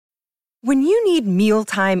When you need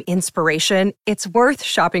mealtime inspiration, it's worth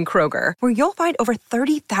shopping Kroger, where you'll find over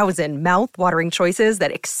 30,000 mouth-watering choices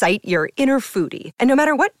that excite your inner foodie. And no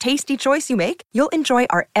matter what tasty choice you make, you'll enjoy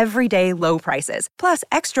our everyday low prices, plus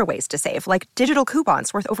extra ways to save, like digital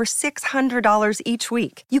coupons worth over $600 each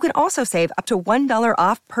week. You can also save up to $1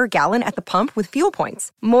 off per gallon at the pump with fuel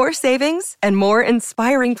points. More savings and more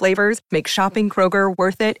inspiring flavors make shopping Kroger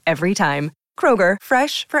worth it every time. Kroger,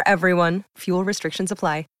 fresh for everyone. Fuel restrictions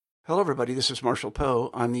apply. Hello, everybody. This is Marshall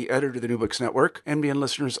Poe. I'm the editor of the New Books Network. NBN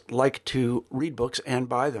listeners like to read books and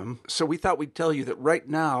buy them. So we thought we'd tell you that right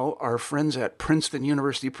now, our friends at Princeton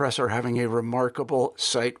University Press are having a remarkable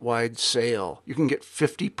site-wide sale. You can get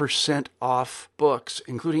 50% off books,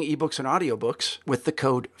 including ebooks and audiobooks, with the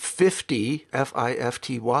code 50,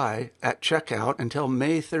 F-I-F-T-Y, at checkout until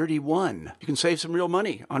May 31. You can save some real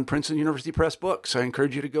money on Princeton University Press books. I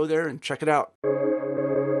encourage you to go there and check it out.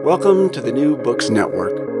 Welcome to the New Books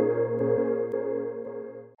Network.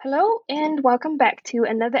 Hello, and welcome back to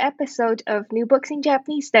another episode of New Books in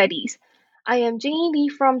Japanese Studies. I am Jenny Lee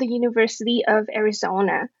from the University of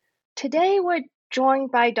Arizona. Today, we're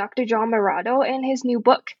joined by Dr. John Murado and his new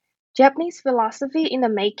book, Japanese Philosophy in the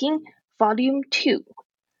Making, Volume 2.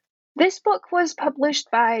 This book was published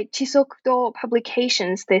by Chisokudo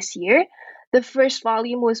Publications this year. The first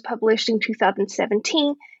volume was published in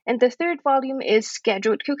 2017, and the third volume is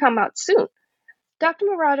scheduled to come out soon. Dr.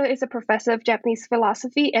 Murado is a professor of Japanese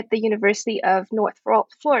philosophy at the University of North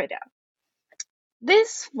Florida.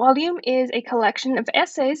 This volume is a collection of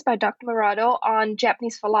essays by Dr. Murado on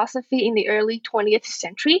Japanese philosophy in the early 20th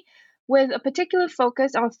century, with a particular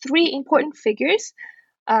focus on three important figures,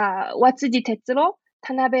 Watsuji Tetsuro,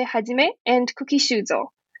 Tanabe Hajime, and Kuki Shuzo.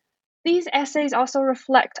 These essays also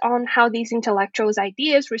reflect on how these intellectuals'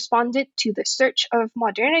 ideas responded to the search of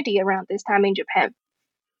modernity around this time in Japan.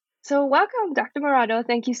 So welcome, Dr. Murado.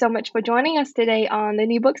 Thank you so much for joining us today on the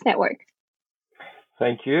New Books Network.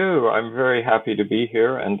 Thank you. I'm very happy to be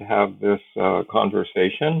here and have this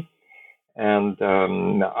conversation. And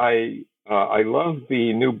I love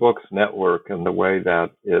the New Books Network and the way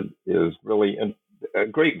that it is really a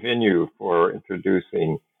great venue for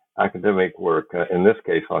introducing academic work, in this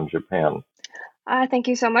case on Japan. Thank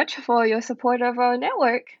you so much for your support of our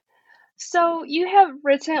network. So you have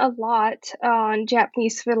written a lot on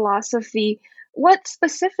Japanese philosophy. What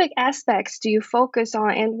specific aspects do you focus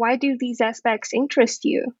on, and why do these aspects interest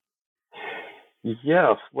you?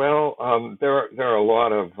 Yes, well, there are a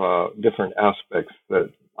lot of different aspects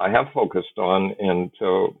that I have focused on, and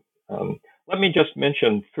so let me just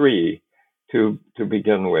mention three to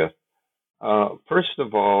begin with. First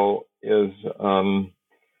of all is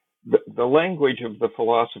the language of the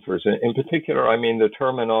philosophers. In particular, I mean the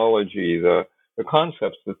terminology, the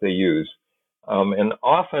concepts that they use. And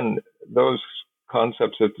often those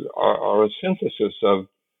concepts are a synthesis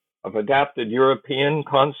of adapted European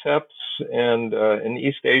concepts and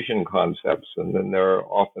East Asian concepts. And then they're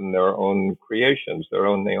often their own creations, their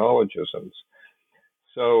own neologisms.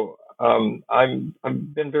 So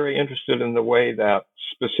I've been very interested in the way that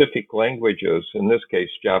specific languages, in this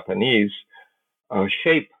case Japanese,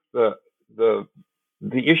 shape the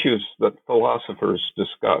issues that philosophers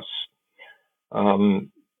discuss.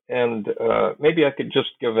 And maybe I could just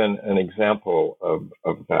give an example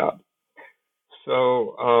of that.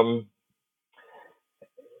 So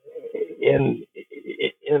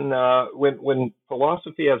when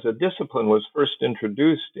philosophy as a discipline was first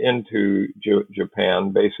introduced into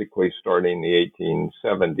Japan, basically starting the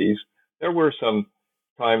 1870s, there were some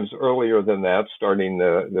times earlier than that, starting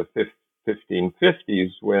the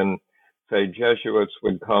 1550s, when, say, Jesuits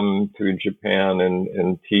would come to Japan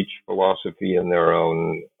and teach philosophy in their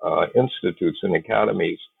own institutes and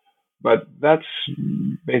academies. But that's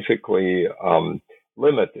basically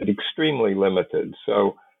limited, extremely limited.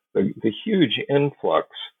 So the huge influx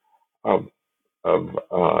of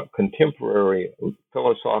contemporary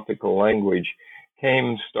philosophical language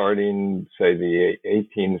came starting, say, the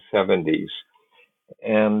 1870s.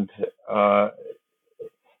 And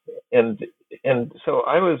so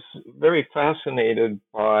I was very fascinated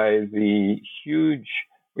by the huge,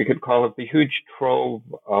 we could call it the huge trove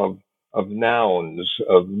of nouns,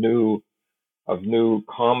 of new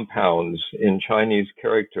compounds in Chinese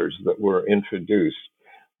characters that were introduced.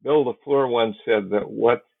 Bill LaFleur once said that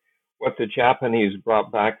what the Japanese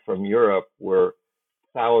brought back from Europe were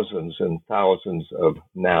thousands and thousands of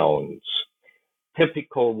nouns.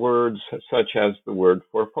 Typical words such as the word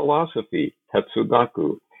for philosophy,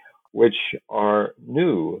 tetsugaku, which are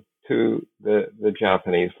new to the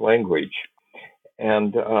Japanese language.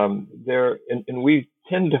 And we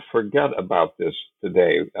tend to forget about this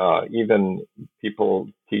today. Even people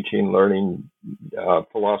teaching, learning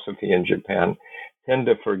philosophy in Japan tend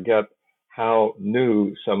to forget how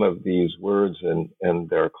new some of these words and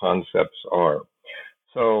their concepts are.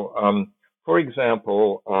 So, for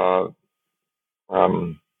example,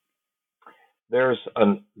 there's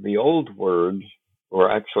the old word, or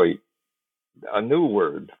actually a new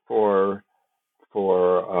word for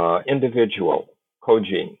individual,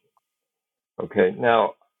 kojin. Okay,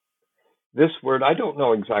 now this word, I don't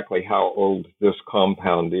know exactly how old this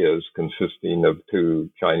compound is, consisting of two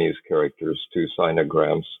Chinese characters, two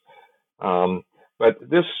sinograms. But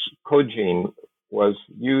this kojin was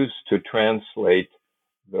used to translate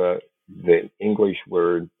the English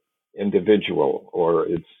word individual, or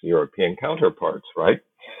its European counterparts, right?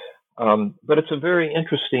 But it's a very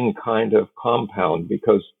interesting kind of compound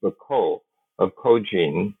because the ko of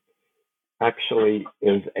kojin actually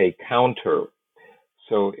is a counter.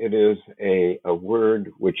 So it is a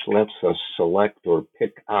word which lets us select or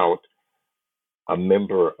pick out a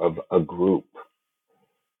member of a group,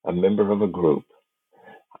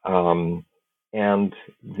 and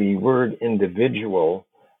the word individual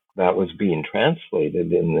that was being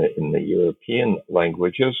translated in the European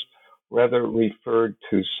languages rather referred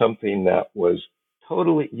to something that was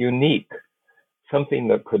totally unique, something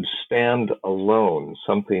that could stand alone,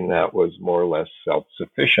 something that was more or less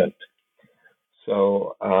self-sufficient.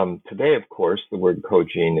 So today, of course, the word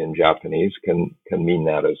kojin in Japanese can mean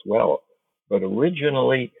that as well. But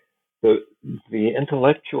originally, the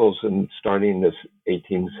intellectuals in starting this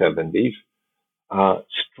 1870s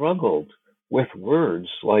struggled with words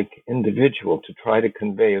like individual to try to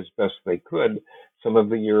convey as best they could some of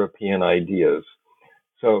the European ideas.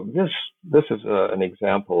 So this is an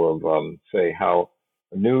example of, say, how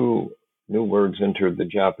new words entered the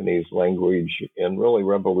Japanese language and really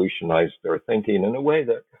revolutionized their thinking in a way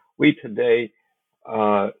that we today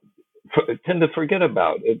tend to forget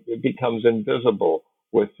about. It becomes invisible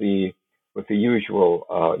with the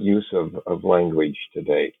usual use of language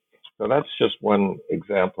today. So that's just one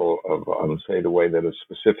example of, say, the way that a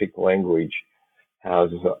specific language has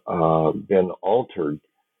been altered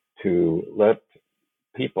to let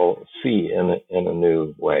people see in a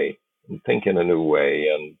new way, and think in a new way,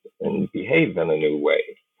 and behave in a new way.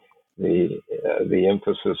 The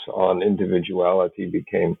emphasis on individuality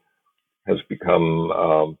has become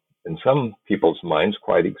in some people's minds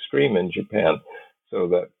quite extreme in Japan. So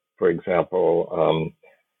that, for example,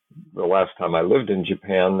 the last time I lived in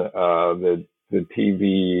Japan, the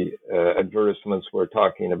TV advertisements were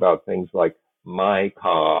talking about things like my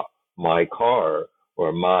car,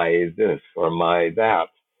 or my this, or my that.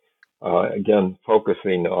 Again,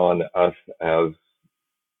 focusing on us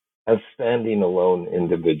as standing alone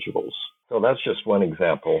individuals. So that's just one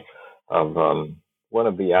example of one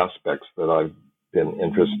of the aspects that I've been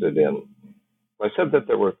interested in. I said that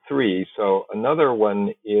there were three, so another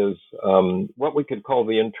one is what we could call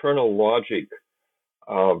the internal logic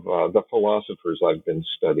of the philosophers I've been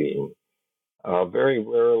studying. Very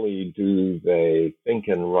rarely do they think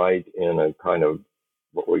and write in a kind of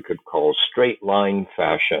what we could call straight line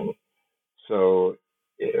fashion. So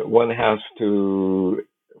one has to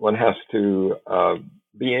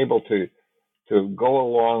be able to go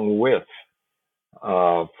along with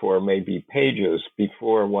for maybe pages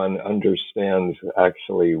before one understands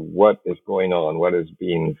actually what is going on, what is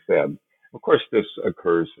being said. Of course, this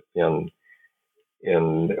occurs in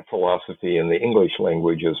philosophy in the English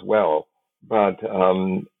language as well. But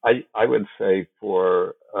I would say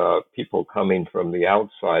for people coming from the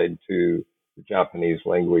outside to the Japanese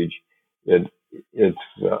language, it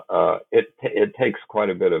takes quite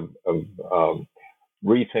a bit of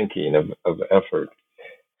rethinking of effort.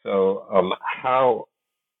 So how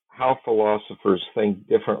philosophers think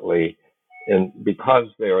differently, and because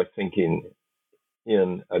they are thinking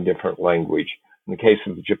in a different language. In the case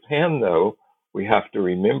of Japan, though, we have to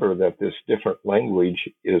remember that this different language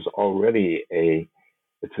is already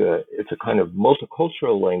it's a kind of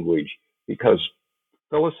multicultural language, because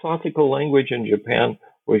philosophical language in Japan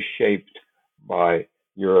was shaped by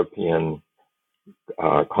European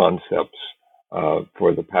concepts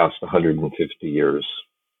for the past 150 years.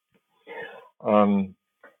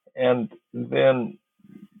 And then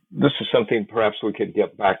this is something perhaps we could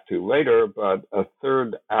get back to later, but a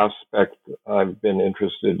third aspect I've been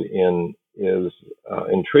interested in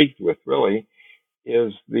intrigued with really,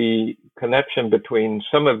 is the connection between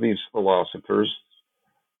some of these philosophers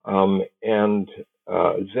and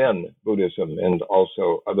Zen Buddhism, and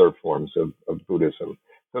also other forms of Buddhism.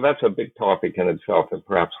 So that's a big topic in itself, and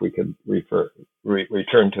perhaps we could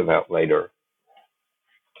return to that later.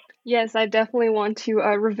 Yes, I definitely want to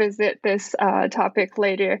revisit this topic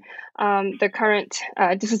later. The current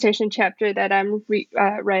dissertation chapter that I'm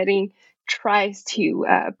writing tries to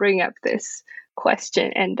bring up this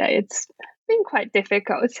question, and it's been quite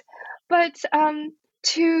difficult. But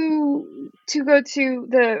to go to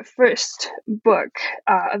the first book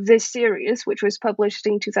of this series, which was published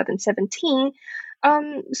in 2017,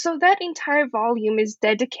 so that entire volume is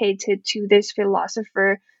dedicated to this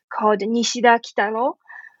philosopher called Nishida Kitaro.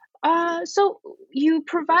 So you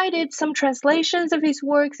provided some translations of his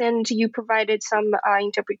works, and you provided some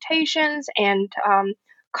interpretations and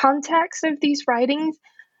context of these writings.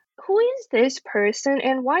 Who is this person,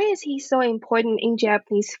 and why is he so important in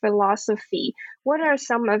Japanese philosophy? What are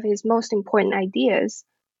some of his most important ideas?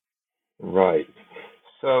 Right.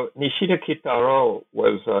 So Nishida Kitaro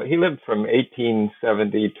he lived from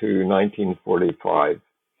 1870 to 1945,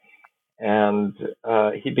 and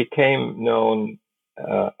he became known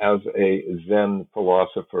as a Zen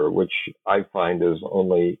philosopher, which I find is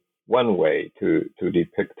only one way to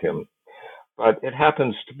depict him. But it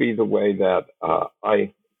happens to be the way that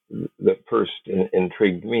that first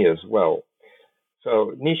intrigued me as well.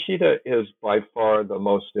 So Nishida is by far the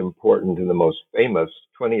most important and the most famous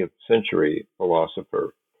 20th century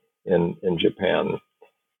philosopher in Japan.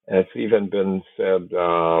 It's even been said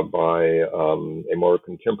by a more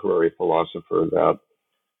contemporary philosopher that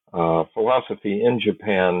philosophy in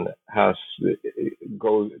Japan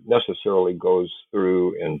necessarily goes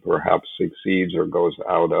through and perhaps succeeds or goes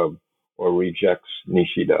out of or rejects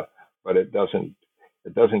Nishida, but it doesn't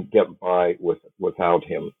get by without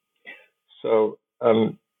him. So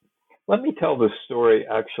let me tell the story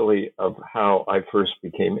actually of how I first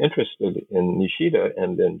became interested in Nishida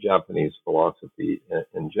and in Japanese philosophy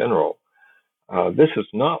in general. This is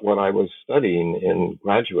not what I was studying in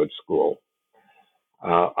graduate school.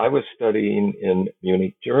 I was studying in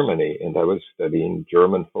Munich, Germany, and I was studying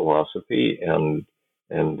German philosophy and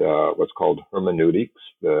what's called hermeneutics,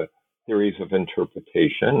 the theories of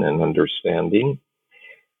interpretation and understanding.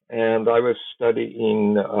 And I was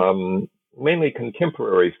studying mainly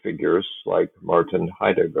contemporary figures like Martin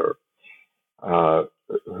Heidegger,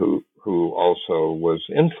 who also was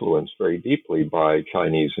influenced very deeply by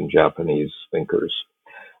Chinese and Japanese thinkers.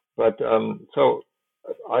 But so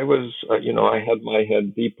I was, I had my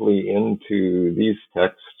head deeply into these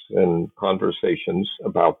texts and conversations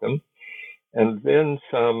about them. And then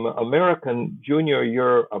some American junior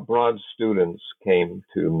year abroad students came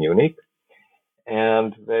to Munich,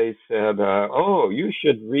 and they said, oh, you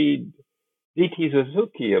should read D.T.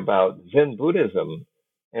 Suzuki about Zen Buddhism,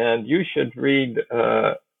 and you should read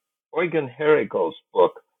Eugen Herrigel's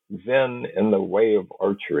book, Zen and the Way of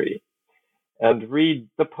Archery, and read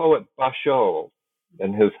the poet Basho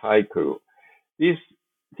and his haiku. These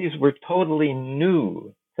were totally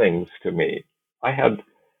new things to me. I had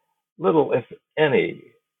little, if any,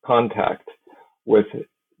 contact with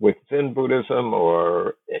Zen Buddhism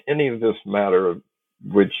or any of this matter,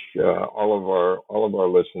 which all of our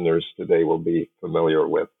listeners today will be familiar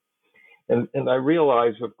with. And I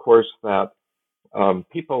realize, of course, that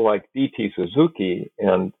people like D.T. Suzuki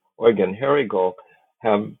and Eugen Herrigel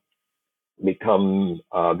have become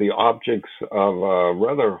the objects of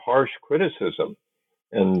rather harsh criticism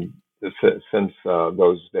since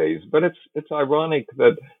those days. But it's ironic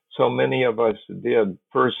that so many of us did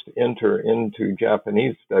first enter into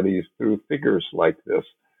Japanese studies through figures like this,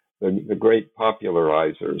 the great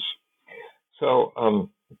popularizers. So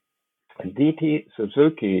D.T.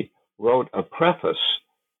 Suzuki wrote a preface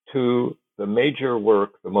to the major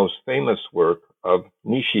work, the most famous work of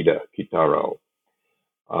Nishida Kitaro.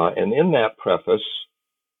 And in that preface,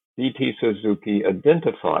 D.T. Suzuki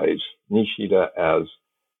identifies Nishida as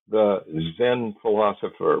the Zen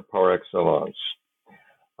philosopher par excellence.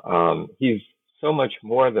 He's so much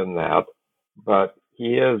more than that, but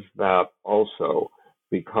he is that also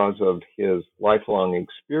because of his lifelong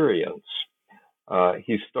experience.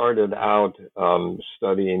 He started out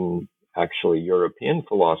studying actually European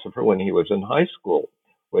philosophy when he was in high school,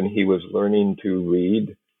 when he was learning to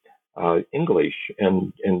read English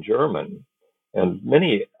and German. And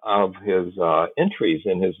many of his entries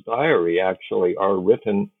in his diary actually are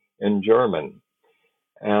written in German.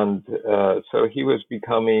 And so he was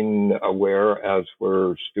becoming aware, as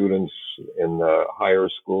were students in the higher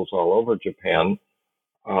schools all over Japan,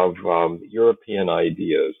 of European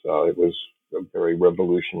ideas. It was a very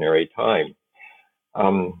revolutionary time.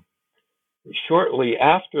 Shortly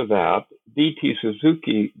after that, D.T.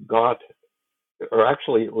 Suzuki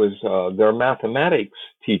it was their mathematics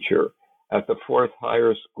teacher at the fourth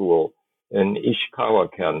higher school in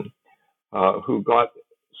Ishikawa-ken, who got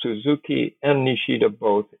Suzuki and Nishida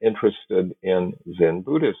both interested in Zen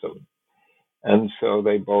Buddhism. And so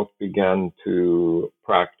they both began to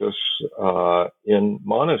practice in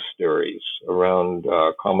monasteries around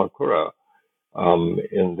Kamakura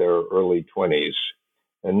in their early 20s.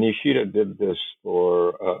 And Nishida did this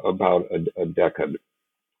for about a decade.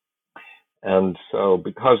 And so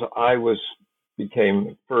because I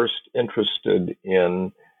became first interested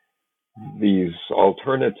in these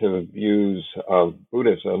alternative views of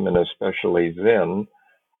Buddhism, and especially Zen,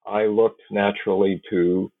 I looked naturally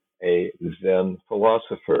to a Zen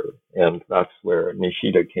philosopher, and that's where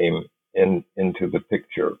Nishida came into the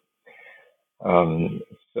picture.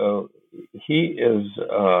 So he's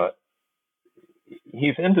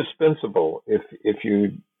indispensable if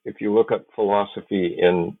you look at philosophy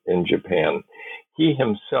in Japan. He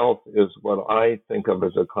himself is what I think of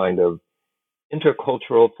as a kind of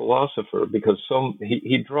intercultural philosopher, because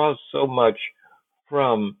he draws so much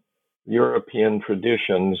from European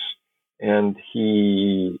traditions, and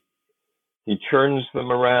he churns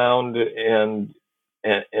them around, and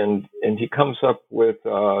he comes up with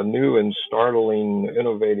new and startling,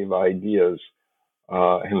 innovative ideas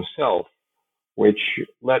himself, which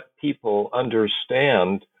let people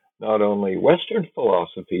understand not only Western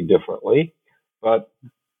philosophy differently, but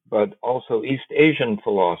also East Asian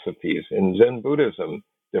philosophies and Zen Buddhism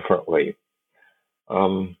differently.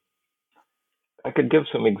 I could give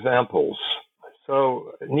some examples.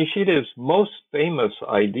 So Nishida's most famous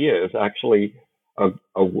idea is actually a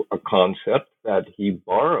concept that he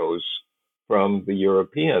borrows from the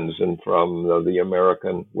Europeans and from the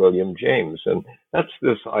American William James, and that's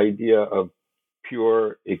this idea of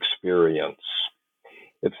pure experience.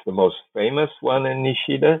 It's the most famous one in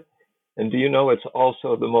Nishida, and do you know it's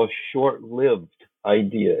also the most short-lived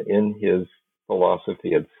idea in his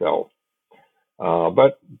philosophy itself?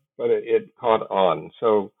 But it caught on.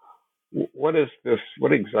 So what is this?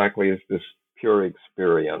 What exactly is this pure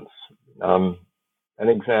experience? An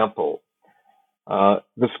example.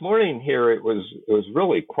 This morning here it was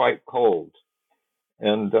really quite cold,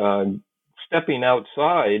 and stepping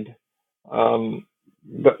outside,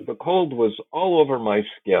 the cold was all over my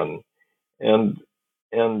skin, and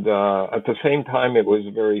at the same time it was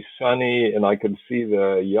very sunny, and I could see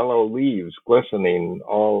the yellow leaves glistening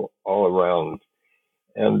all around,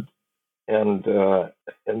 and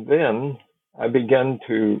then I began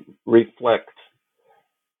to reflect.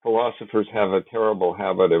 Philosophers have a terrible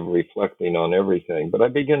habit of reflecting on everything, but I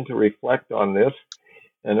began to reflect on this,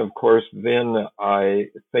 and of course then I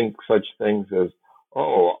think such things as,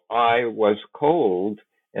 oh, I was cold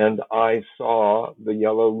and I saw the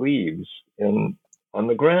yellow leaves on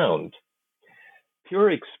the ground. Pure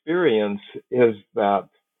experience is that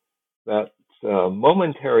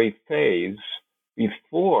momentary phase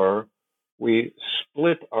before we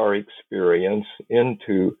split our experience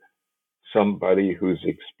into somebody who's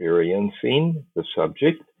experiencing the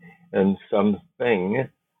subject and something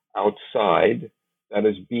outside that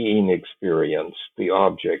is being experienced, the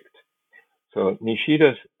object. So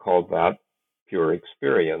Nishida called that pure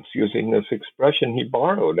experience, using this expression he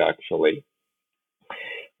borrowed actually.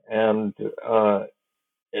 And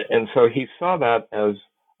so he saw that as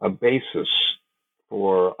a basis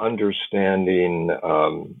for understanding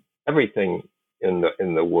everything in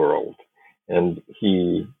the world, and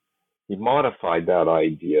he modified that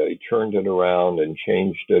idea. He turned it around and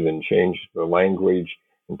changed it and changed the language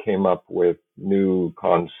and came up with new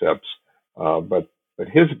concepts. But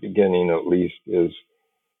his beginning, at least, is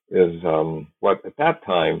what at that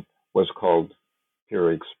time was called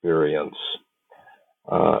pure experience.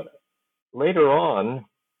 Later on,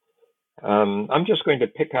 I'm just going to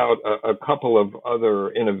pick out a couple of other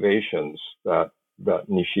innovations that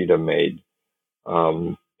Nishida made.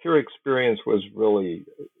 Pure experience was really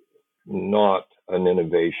not an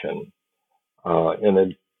innovation, and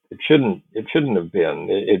it shouldn't have been.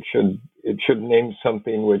 It should name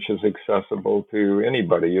something which is accessible to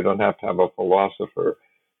anybody. You don't have to have a philosopher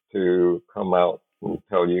to come out and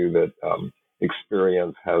tell you that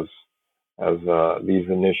experience has these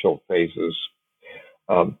initial phases.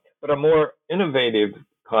 But a more innovative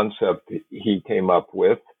concept he came up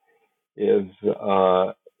with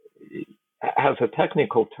has a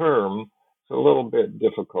technical term. It's a little bit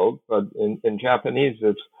difficult, but in Japanese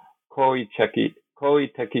it's koi teki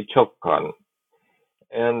chokkan.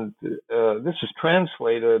 And this is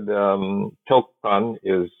translated, chokkan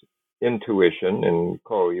is intuition, and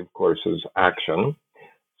koi, of course, is action.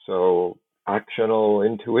 So actional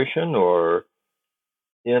intuition or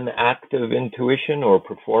inactive intuition or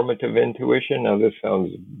performative intuition. Now this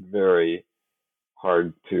sounds very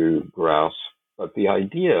hard to grasp, but the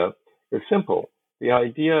idea is simple. the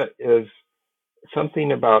idea is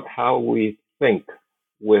something about how we think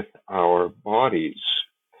with our bodies,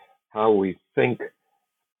 how we think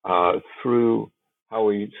through, how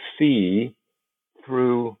we see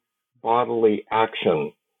through bodily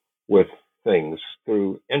action with things,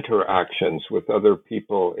 through interactions with other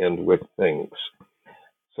people and with things.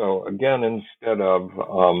 So again, instead of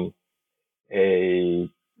a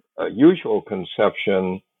usual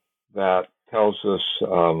conception that tells us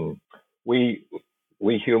we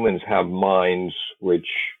humans have minds which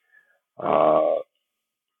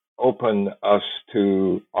open us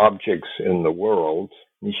to objects in the world,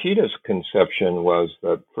 Nishida's conception was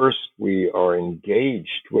that first we are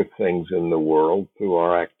engaged with things in the world through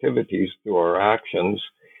our activities, through our actions,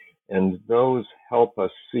 and those help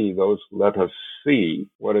us see, those let us see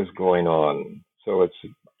what is going on. So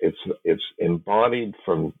it's embodied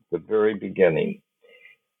from the very beginning.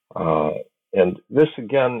 And this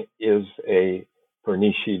again is for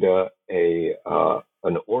Nishida,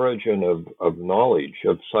 an origin of knowledge,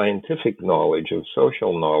 of scientific knowledge, of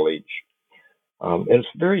social knowledge. And it's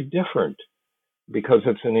very different because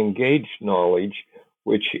it's an engaged knowledge,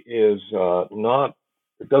 which is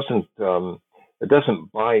it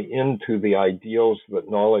doesn't buy into the ideals that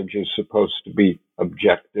knowledge is supposed to be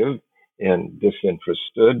objective and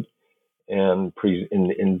disinterested and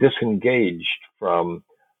disengaged from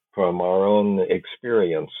our own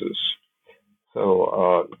experiences.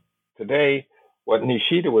 So today, what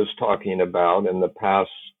Nishida was talking about in the past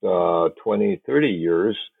 20, 30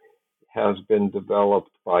 years has been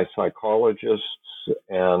developed by psychologists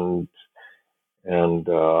and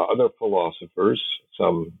other philosophers.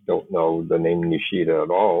 Some don't know the name Nishida at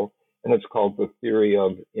all, and it's called the theory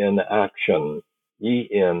of inaction,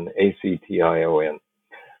 E-N-A-C-T-I-O-N.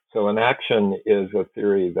 So inaction is a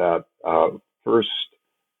theory that first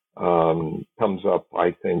comes up,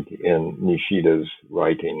 I think, in Nishida's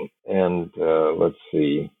writing. And let's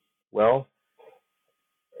see. Well,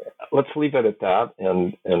 let's leave it at that,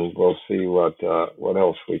 and we'll see what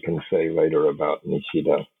else we can say later about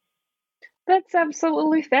Nishida. That's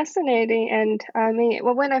absolutely fascinating. And I mean,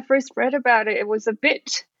 well, when I first read about it, it was a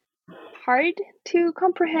bit hard to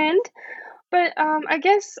comprehend. But I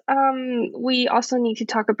guess we also need to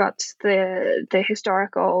talk about the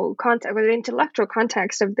historical context or the intellectual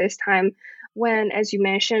context of this time when, as you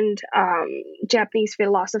mentioned, Japanese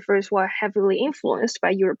philosophers were heavily influenced by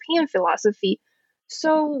European philosophy.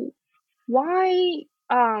 So why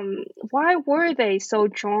were they so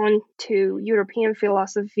drawn to European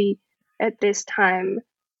philosophy at this time?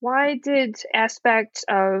 Why did aspects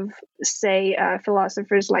of, say,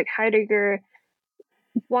 philosophers like Heidegger,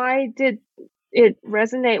 why did it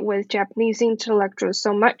resonate with Japanese intellectuals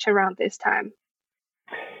so much around this time?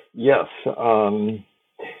 Yes. In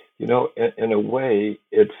a way,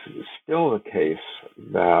 it's still the case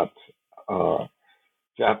that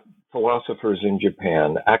philosophers in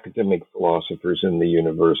Japan, academic philosophers in the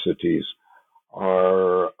universities,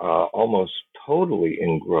 are almost totally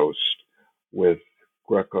engrossed with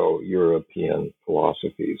Greco-European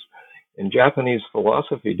philosophies. In Japanese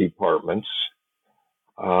philosophy departments,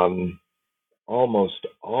 almost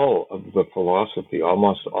all of the philosophy,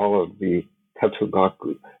 almost all of the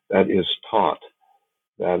tetsugaku that is taught,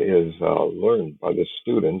 that is learned by the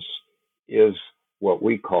students, is what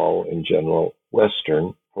we call, in general,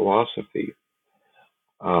 Western philosophy.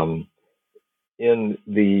 In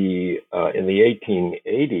the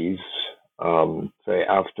 1880s, say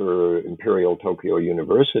after Imperial Tokyo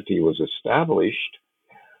University was established,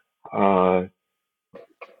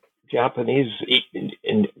 Japanese,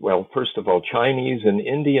 first of all, Chinese and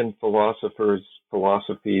Indian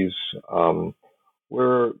philosophies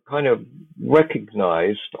were kind of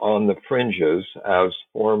recognized on the fringes as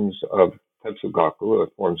forms of tetsugaku, or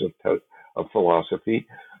forms of philosophy,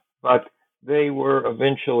 but they were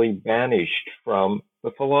eventually banished from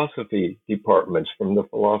the philosophy departments, from the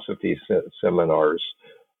philosophy seminars,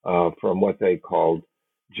 from what they called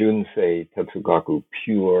Junsei Tetsugaku,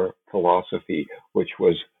 pure philosophy, which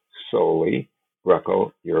was solely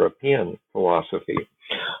Greco-European philosophy.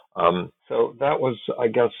 So that was, I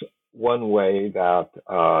guess, one way that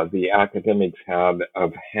the academics had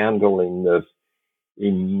of handling this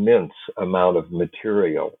immense amount of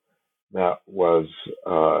material that was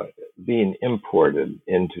being imported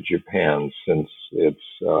into Japan since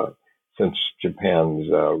Japan's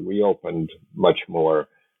reopened much more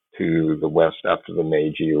to the West after the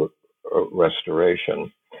Meiji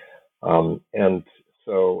Restoration. And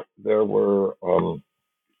so there were,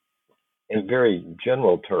 in very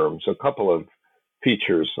general terms, a couple of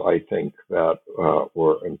features, I think, that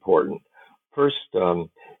were important. First,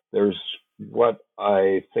 there's what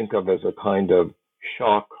I think of as a kind of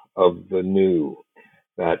shock of the new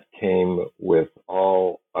that came with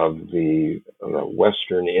all of the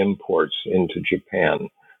Western imports into Japan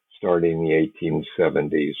starting in the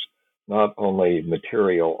 1870s. Not only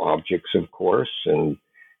material objects, of course, and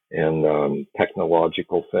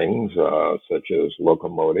technological things such as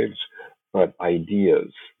locomotives, but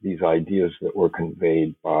ideas, these ideas that were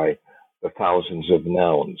conveyed by the thousands of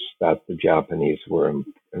nouns that the Japanese were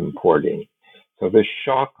importing. So this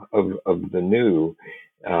shock of the new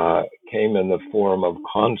came in the form of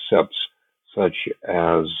concepts such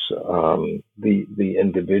as the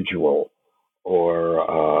individual,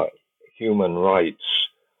 or human rights,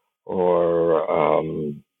 or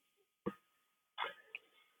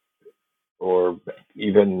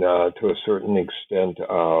even to a certain extent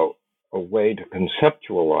a way to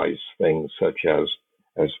conceptualize things such as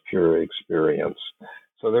pure experience.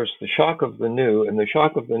 So there's the shock of the new, and the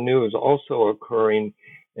shock of the new is also occurring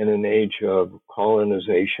in an age of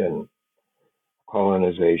colonization.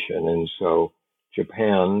 And so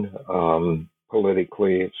Japan,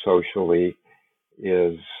 politically, socially,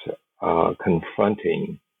 is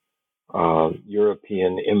confronting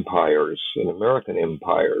European empires and American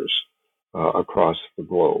empires across the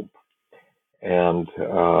globe. And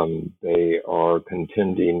they are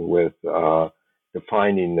contending with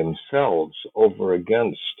defining themselves over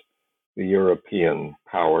against the European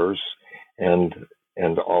powers, and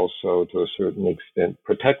also to a certain extent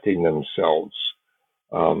protecting themselves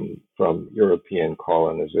from European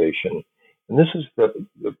colonization. And this is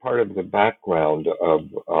the part of the background of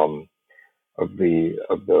the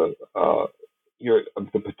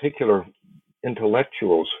particular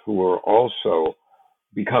intellectuals who were also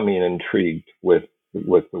becoming intrigued with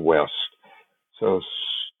the West. So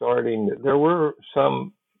there were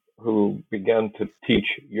some who began to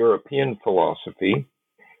teach European philosophy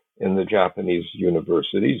in the Japanese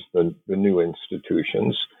universities, the new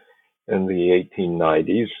institutions, in the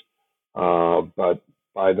 1890s. But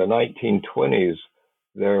by the 1920s,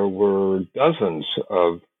 there were dozens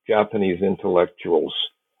of Japanese intellectuals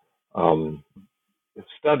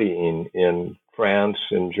studying in France,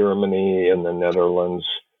 in Germany, in the Netherlands,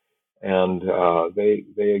 and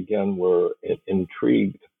they again were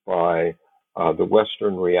intrigued by the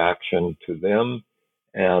Western reaction to them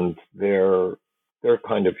and their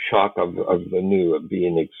kind of shock of the new, of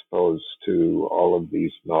being exposed to all of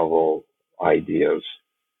these novel ideas.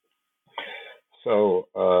 So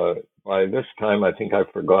by this time, I think I've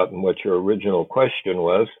forgotten what your original question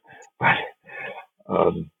was, but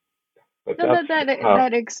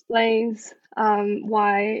that explains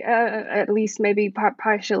why, at least maybe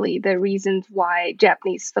partially, the reasons why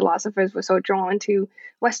Japanese philosophers were so drawn to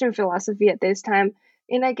Western philosophy at this time.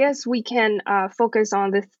 And I guess we can focus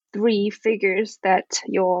on the three figures that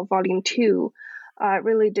your volume 2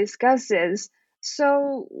 really discusses.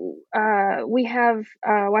 So we have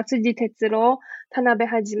Watsuji Tetsuro, Tanabe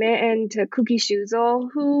Hajime, and Kuki Shuzo,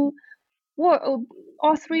 who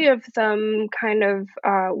all three of them kind of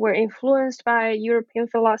were influenced by European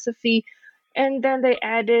philosophy, and then they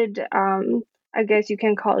added, I guess you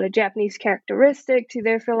can call it a Japanese characteristic to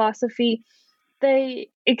their philosophy. They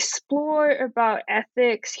explore about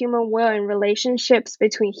ethics, human will, and relationships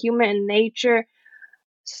between human and nature.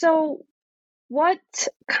 So what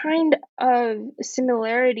kind of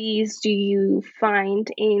similarities do you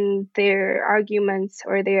find in their arguments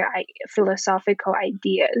or their philosophical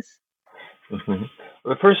ideas? Mm-hmm.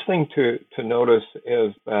 The first thing to notice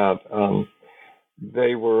is that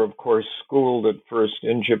they were, of course, schooled at first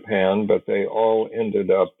in Japan, but they all ended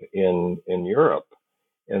up in Europe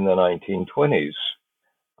in the 1920s,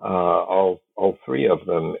 all three of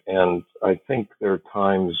them. And I think their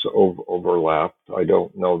times overlapped. I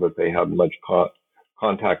don't know that they had much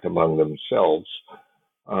contact among themselves.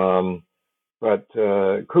 But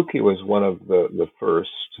Kuki was one of the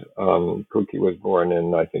first. Kuki was born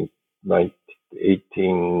in, I think,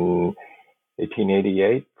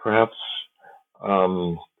 1888, perhaps.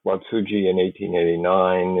 Watsuji in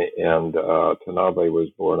 1889, and Tanabe was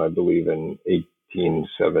born, I believe, in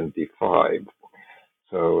 1875.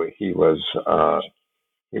 So he was a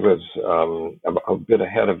bit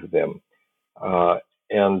ahead of them,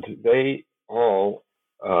 and they all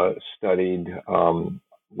studied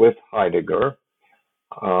with Heidegger.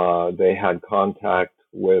 They had contact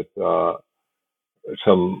with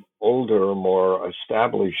some older, more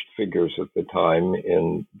established figures at the time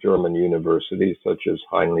in German universities, such as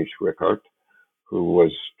Heinrich Rickert, who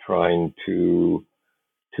was trying to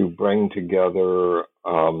bring together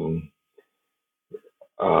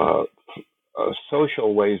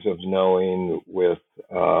social ways of knowing with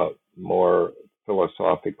more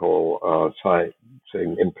philosophical, say,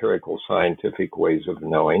 empirical scientific ways of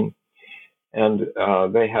knowing. And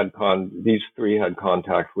these three had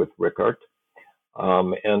contact with Rickert,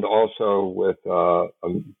 and also with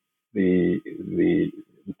the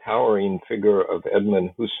towering figure of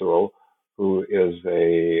Edmund Husserl, who is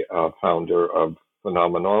a founder of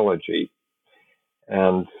phenomenology.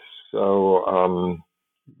 And so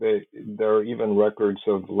there are even records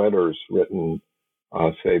of letters written,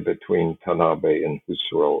 say, between Tanabe and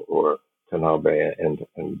Husserl, or Tanabe and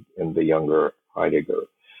the younger Heidegger.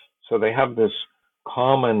 So they have this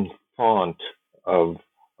common font of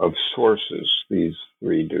sources, these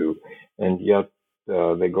three do, and yet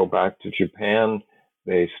they go back to Japan.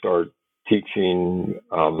 They start teaching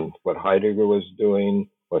what Heidegger was doing,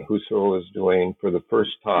 what Husserl was doing for the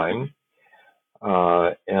first time.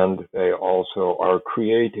 And they also are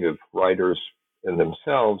creative writers in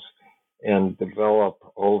themselves and develop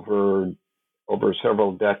over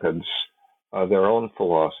several decades their own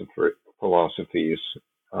philosophies.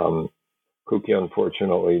 Kuki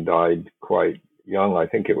unfortunately died quite young. I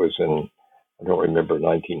think it was I don't remember,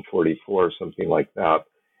 1944, something like that.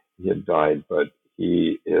 He had died, but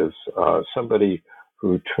he is somebody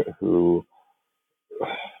who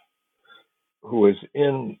is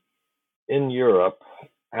in Europe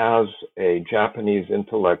as a Japanese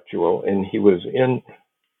intellectual, and he was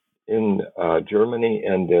in Germany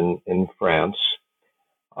and in France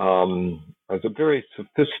as a very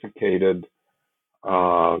sophisticated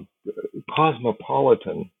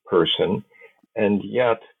cosmopolitan person, and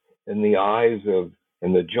yet in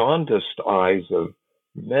the jaundiced eyes of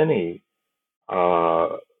many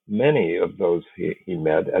of those he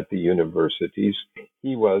met at the universities,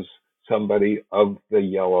 he was somebody of the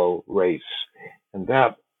yellow race. And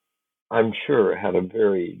that, I'm sure, had a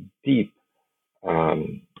very deep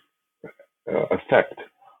effect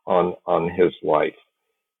on his life.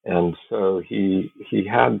 And so he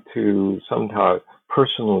had to somehow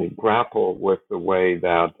personally grapple with the way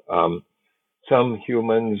that some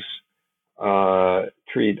humans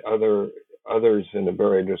treat others in a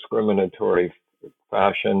very discriminatory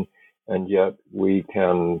fashion, and yet we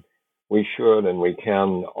should and we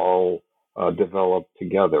can all develop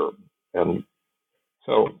together. And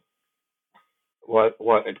so what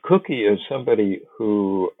Kuki is somebody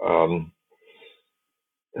who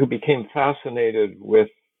became fascinated with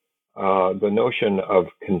the notion of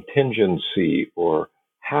contingency or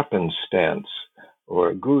happenstance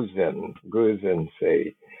or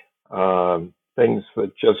Guzensei, things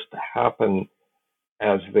that just happen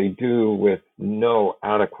as they do with no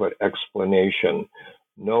adequate explanation,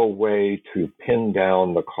 no way to pin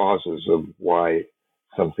down the causes of why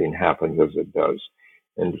something happens as it does.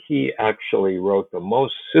 And he actually wrote the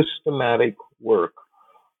most systematic work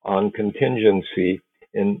on contingency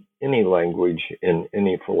in any language, in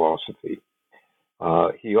any philosophy.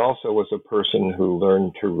 He also was a person who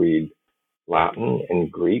learned to read Latin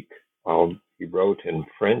and Greek. He wrote in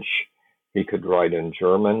French. He could write in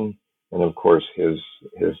German, and of course his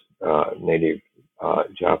native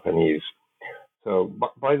Japanese. So,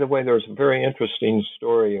 by the way, there's a very interesting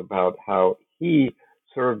story about how he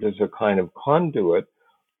served as a kind of conduit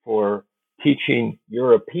for teaching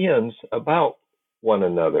Europeans about one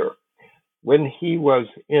another. When he was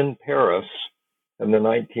in Paris in the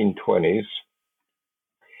 1920s,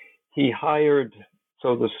 he hired,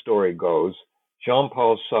 so the story goes,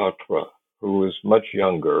 Jean-Paul Sartre, who was much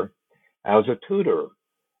younger, as a tutor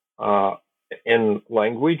in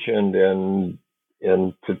language and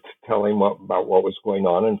to tell him about what was going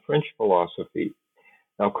on in French philosophy.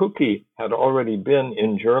 Now, Kuki had already been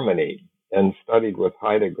in Germany and studied with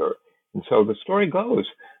Heidegger. And so the story goes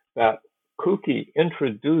that Kuki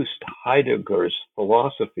introduced Heidegger's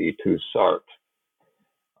philosophy to Sartre.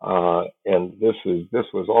 And this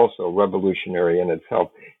was also revolutionary in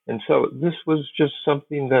itself. And so this was just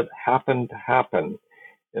something that happened to happen.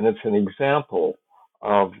 And it's an example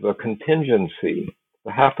of the contingency,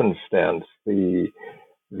 the happenstance, the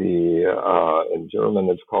in German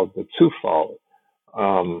it's called the Zufall,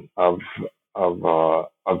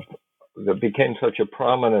 that became such a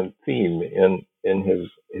prominent theme in his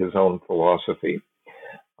own philosophy.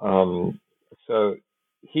 So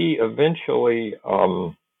he eventually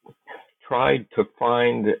tried to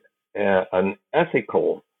find an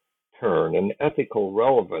ethical turn, an ethical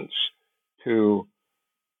relevance to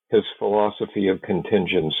his philosophy of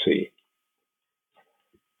contingency.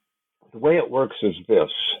 The way it works is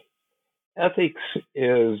this: ethics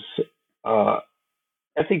is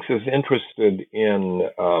interested in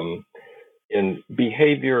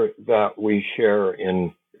behavior that we share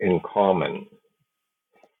in common.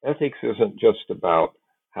 Ethics isn't just about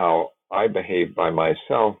how I behave by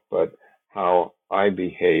myself, but how I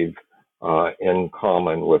behave in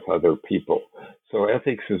common with other people. So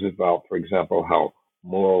ethics is about, for example, how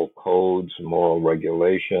moral codes, moral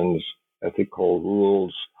regulations, ethical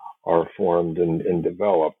rules are formed and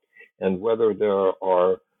developed, and whether there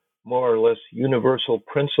are more or less universal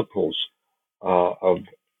principles of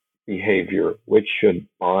behavior which should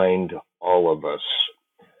bind all of us.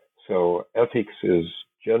 So ethics is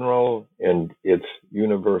general and it's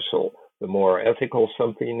universal. The more ethical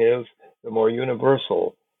something is, the more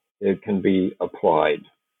universal it can be applied.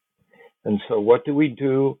 And so what do we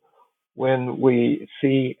do when we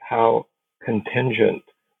see how contingent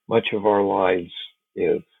much of our lives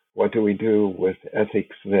is? What do we do with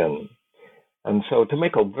ethics then? And so to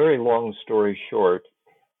make a very long story short,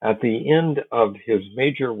 at the end of his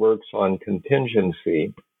major works on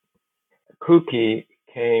contingency, Kuki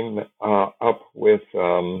came up with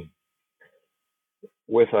a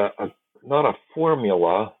not a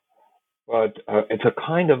formula, but it's a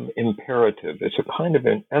kind of imperative. It's a kind of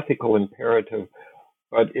an ethical imperative,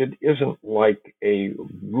 but it isn't like a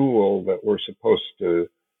rule that we're supposed to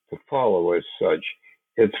follow as such.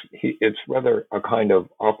 It's rather a kind of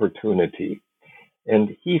opportunity.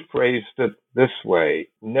 And he phrased it this way: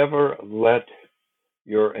 never let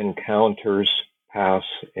your encounters pass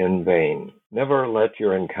in vain. Never let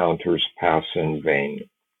your encounters pass in vain.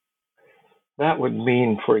 That would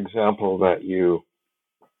mean, for example, that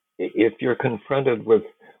if you're confronted with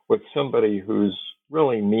somebody who's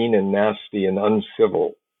really mean and nasty and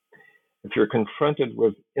uncivil, if you're confronted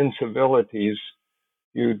with incivilities,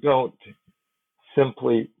 you don't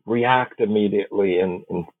simply react immediately and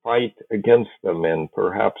fight against them and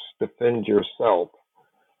perhaps defend yourself,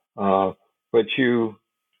 but you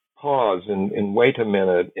pause and wait a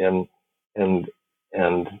minute and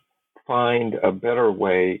find a better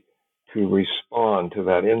way to respond to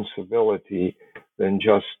that incivility than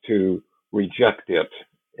just to reject it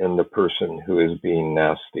in the person who is being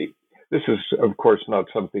nasty. This is, of course,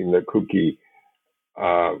 not something that Kuki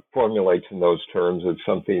formulates in those terms. It's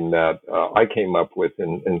something that I came up with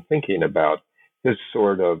in thinking about this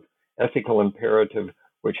sort of ethical imperative,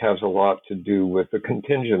 which has a lot to do with the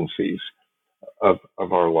contingencies of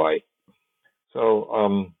our life.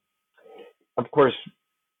 So, of course,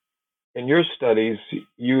 in your studies,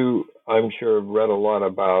 you, I'm sure, have read a lot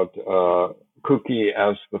about Kuki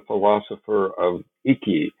as the philosopher of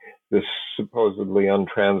Iki, this supposedly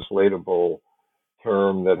untranslatable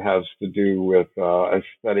term that has to do with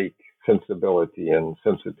aesthetic sensibility and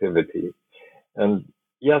sensitivity. And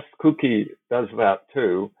yes, Kuki does that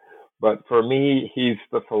too, but for me, he's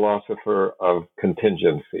the philosopher of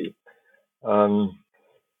contingency.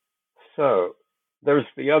 So there's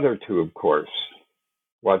the other two, of course,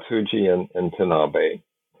 Watsuji and Tanabe.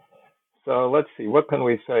 So let's see, what can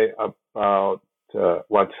we say about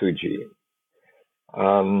Watsuji?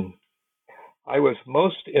 I was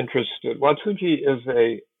most interested. Watsuji is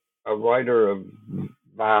a writer of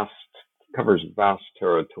covers vast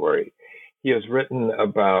territory. He has written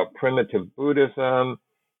about primitive Buddhism.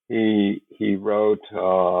 He wrote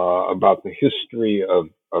about the history of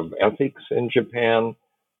ethics in Japan.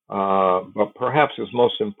 But perhaps his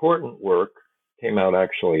most important work came out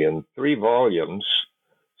actually in 3 volumes,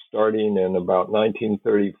 starting in about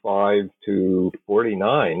 1935 to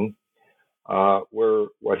 49. Were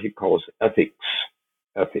what he calls ethics.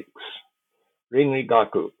 Rinri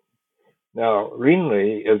Gaku. Now,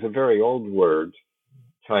 Rinri is a very old word,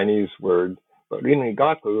 Chinese word, but Rinri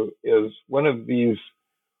Gaku is one of these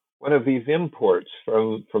imports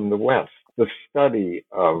from the West, the study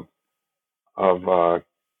of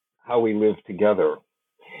how we live together.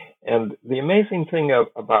 And the amazing thing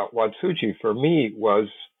about Watsuji for me was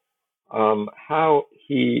how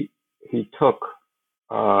he took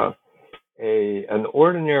an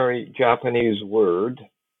ordinary Japanese word,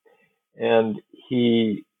 and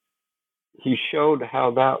he showed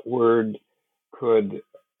how that word could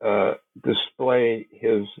display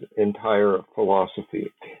his entire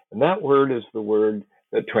philosophy. And that word is the word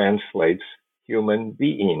that translates human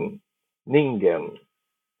being, ningen.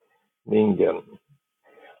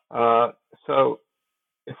 So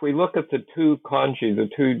if we look at the 2 kanji, the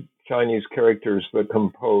 2 Chinese characters that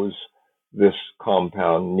compose this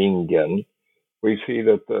compound, ningen, we see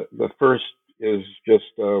that the first is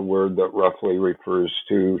just a word that roughly refers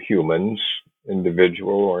to humans,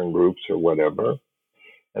 individual or in groups or whatever.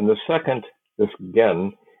 And the second, this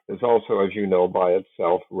gen, is also, as you know, by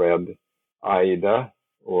itself read aida,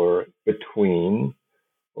 or between,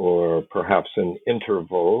 or perhaps an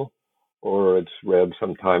interval, or it's read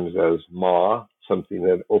sometimes as ma, something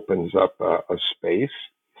that opens up a space.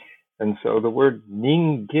 And so the word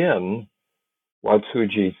ningen,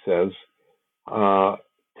 Watsuji says,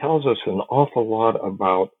 tells us an awful lot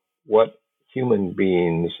about what human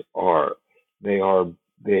beings are. They are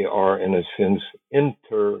in a sense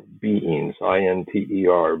inter-beings,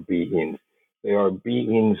 I-N-T-E-R, beings. They are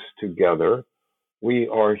beings together. We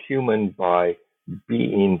are human by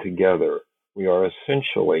being together. We are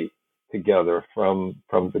essentially together from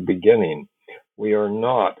the beginning. We are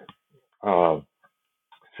not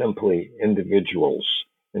simply individual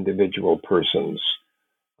persons.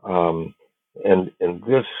 And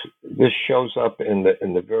this shows up in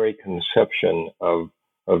the very conception of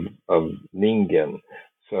Ningen.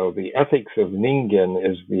 So the ethics of Ningen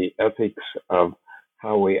is the ethics of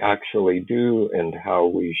how we actually do and how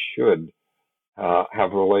we should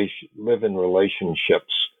live in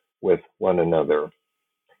relationships with one another.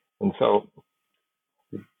 And so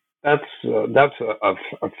that's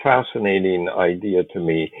a fascinating idea to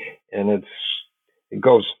me, and it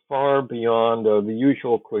goes far beyond the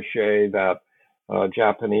usual cliche that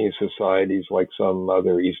Japanese societies, like some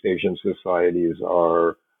other East Asian societies,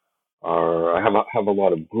 have a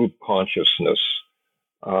lot of group consciousness.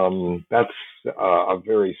 That's a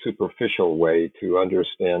very superficial way to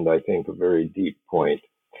understand, I think, a very deep point.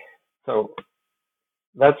 So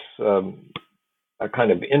that's a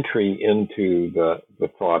kind of entry into the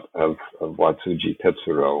thought of Watsuji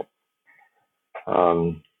Tetsuro.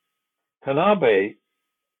 Tanabe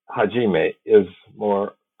Hajime is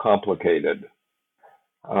more complicated.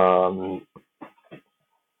 I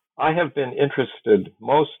have been interested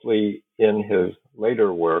mostly in his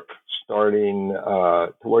later work, starting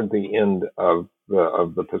toward the end of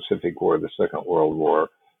the Pacific War, the Second World War,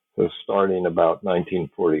 so starting about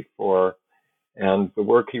 1944, and the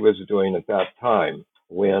work he was doing at that time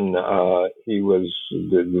when he was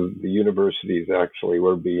the universities actually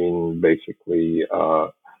were being basically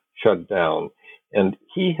shut down, and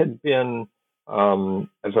he had been,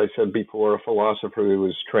 as I said before, a philosopher who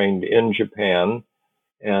was trained in Japan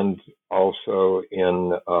and also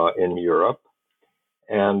in Europe.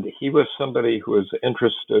 And he was somebody who was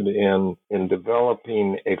interested in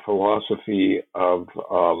developing a philosophy of,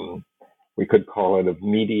 we could call it, of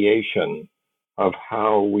mediation, of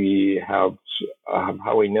how we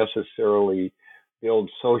necessarily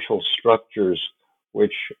build social structures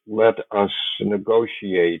which let us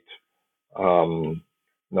negotiate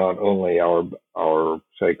not only our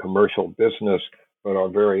say commercial business, but our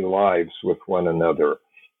very lives with one another.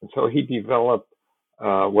 And so he developed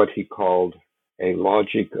what he called a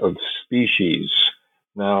logic of species.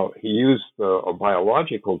 Now, he used a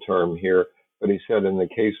biological term here, but he said in the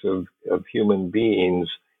case of human beings,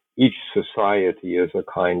 each society is a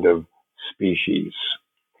kind of species,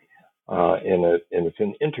 and it's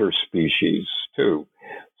an interspecies too.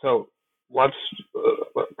 So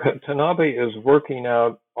Tanabe is working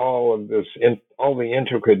out all of this, all the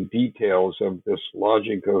intricate details of this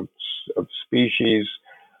logic of species,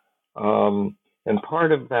 and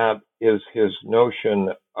part of that is his notion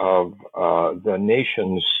of the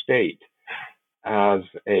nation state as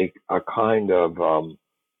a kind of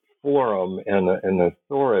forum and an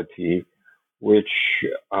authority which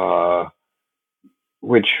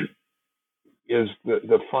is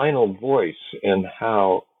the final voice in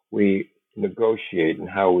how we negotiate and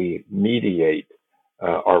how we mediate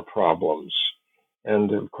our problems.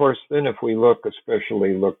 And of course, then if we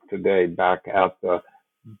especially look today back at the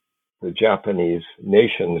Japanese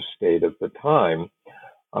nation state at the time,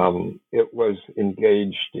 it was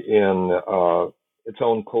engaged in its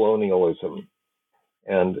own colonialism.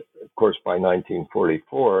 And of course, by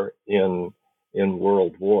 1944, in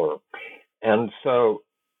World War. And so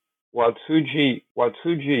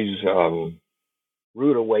Watsuji's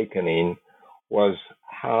rude awakening was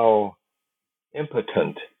how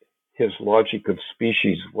impotent his logic of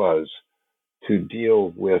species was to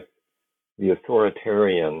deal with the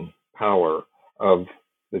authoritarian power of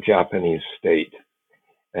the Japanese state.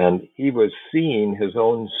 And he was seeing his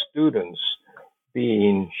own students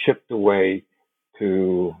being shipped away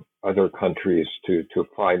to other countries to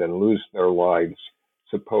fight and lose their lives,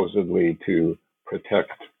 supposedly to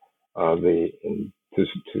protect to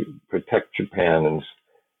protect Japan and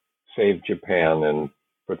save Japan and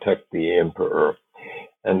protect the emperor.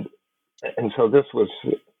 And so this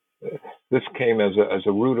came as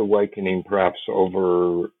a rude awakening, perhaps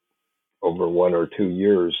over 1 or 2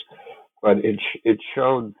 years, but it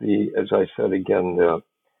showed as I said again, the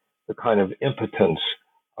kind of impotence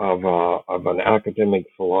of an academic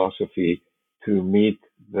philosophy to meet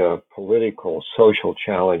the political, social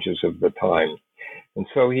challenges of the time. And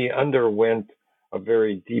so he underwent a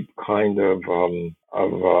very deep kind of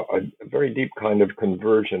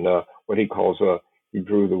conversion, what he calls a he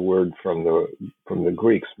drew the word from the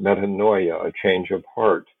Greeks, metanoia, a change of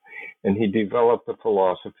heart. And he developed a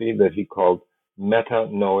philosophy that he called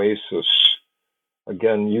metanoesis,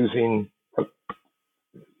 again,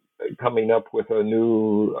 coming up with a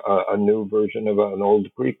new version of an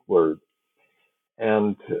old Greek word.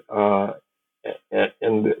 And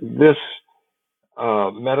this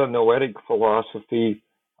metanoetic philosophy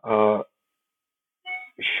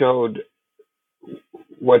showed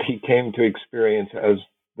what he came to experience as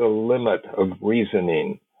the limit of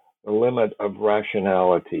reasoning, the limit of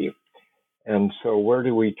rationality. And so where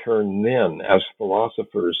do we turn then as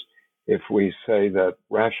philosophers if we say that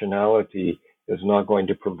rationality is not going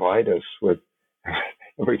to provide us with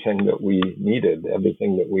everything that we needed,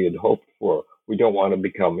 everything that we had hoped for? We don't want to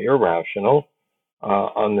become irrational.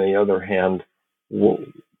 On the other hand,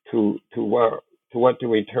 to what do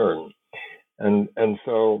we turn? And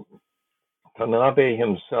so Tanabe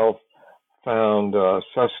himself found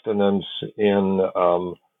sustenance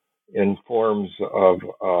in forms of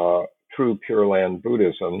true Pure Land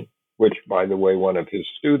Buddhism, which, by the way, one of his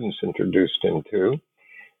students introduced him to.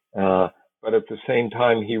 But at the same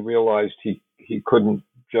time, he realized he couldn't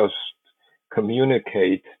just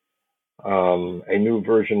communicate a new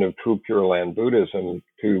version of true Pure Land Buddhism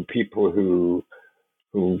to people who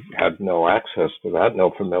had no access to that,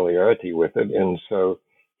 no familiarity with it. And so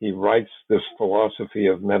he writes this philosophy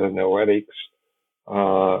of metanoetics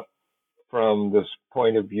from this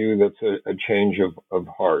point of view that's a change of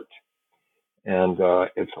heart. And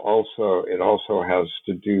it also has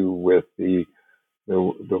to do with the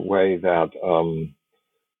way that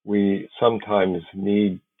we sometimes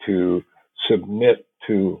need to submit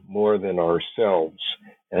to more than ourselves,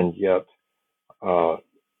 and yet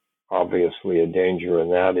obviously a danger in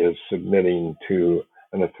that is submitting to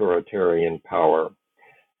an authoritarian power.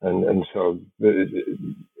 And so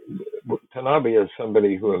Tanabe is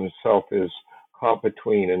somebody who himself is caught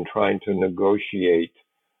between and trying to negotiate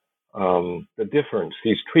the difference.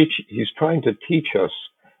 He's trying to teach us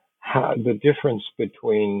how the difference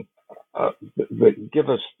between, give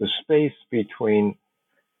us the space between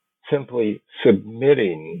simply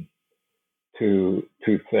submitting to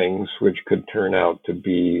things which could turn out to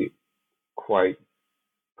be quite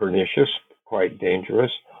pernicious, quite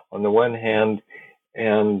dangerous, on the one hand,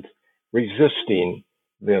 and resisting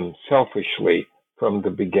them selfishly from the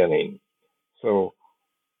beginning. So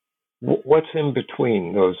what's in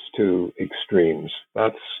between those two extremes?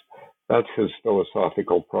 That's his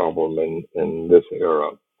philosophical problem in this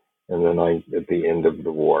era, and then at the end of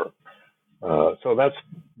the war. So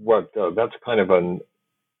that's kind of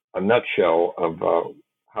a nutshell of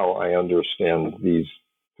how I understand these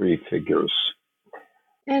three figures.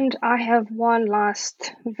 And I have one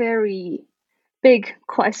last very big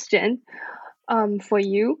question for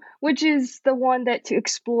you, which is the one that you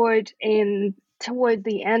explored toward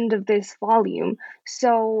the end of this volume.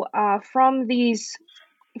 So from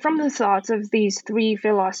the thoughts of these three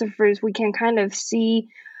philosophers, we can kind of see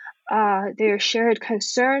their shared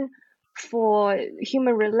concern for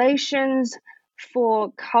human relations,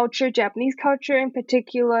 for culture, Japanese culture in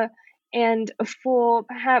particular, and for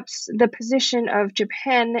perhaps the position of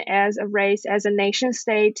Japan as a race, as a nation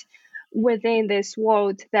state within this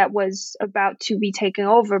world that was about to be taken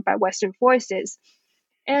over by Western forces.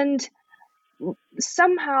 And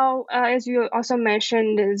somehow, as you also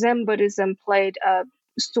mentioned, Zen Buddhism played a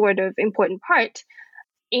sort of important part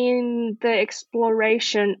in the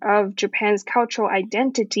exploration of Japan's cultural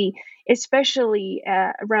identity, especially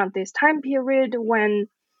around this time period when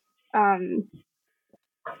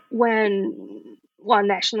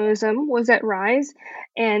nationalism was at rise,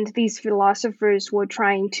 and these philosophers were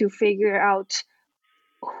trying to figure out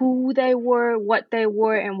who they were,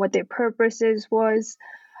 and what their purposes was.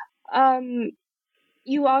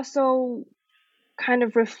 You also kind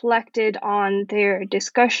of reflected on their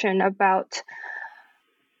discussion about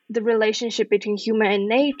the relationship between human and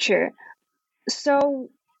nature. So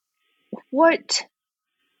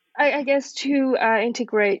I guess to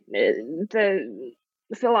integrate the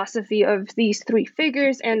philosophy of these three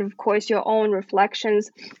figures and of course your own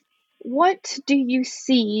reflections, what do you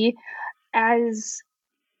see as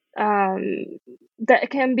that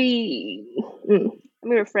can be, let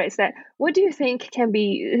me rephrase that, what do you think can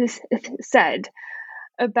be said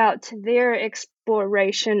about their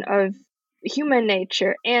exploration of human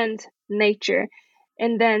nature and nature,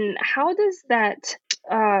 and then how does that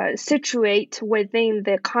situate within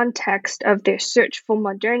the context of their search for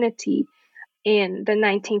modernity in the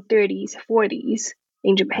 1930s, 40s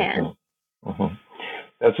in Japan? Mm-hmm. Mm-hmm.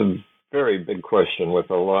 That's a very big question with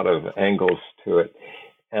a lot of angles to it.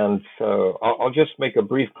 And so I'll just make a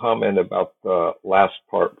brief comment about the last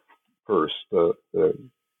part first, the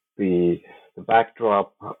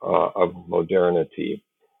backdrop of modernity,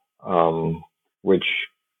 which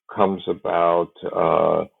comes about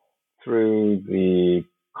through the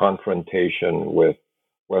confrontation with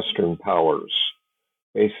Western powers.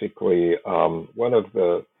 Basically, one of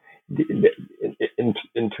the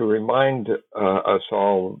and to remind us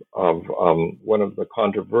all of one of the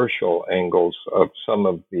controversial angles of some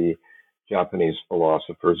of the Japanese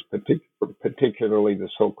philosophers, particularly the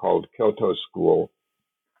so-called Kyoto school,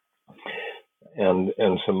 and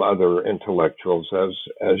some other intellectuals.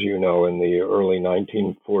 As you know, in the early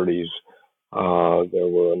 1940s, there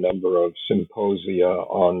were a number of symposia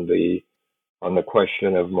on the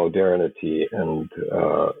question of modernity and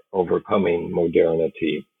overcoming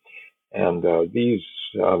modernity. And these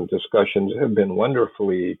discussions have been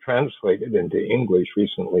wonderfully translated into English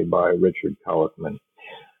recently by Richard Kalicman.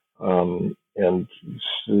 And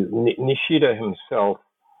Nishida himself,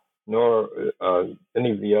 nor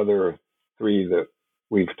any of the other three that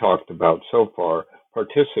we've talked about so far,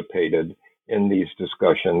 participated in these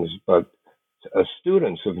discussions, but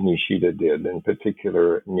students of Nishida did, in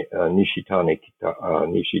particular Nishitani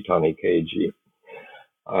Keiji.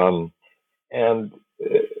 And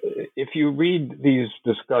if you read these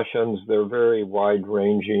discussions, they're very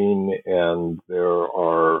wide-ranging, and there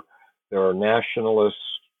are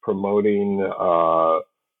nationalists promoting the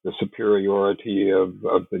superiority of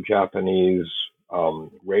the Japanese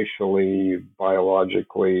racially,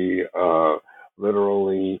 biologically,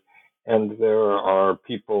 literally, and there are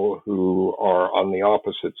people who are on the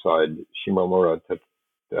opposite side. Shimomura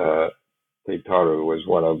Teitaru was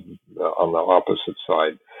one of on the opposite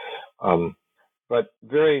side. But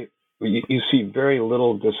you see very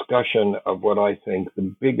little discussion of what I think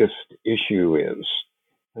the biggest issue is,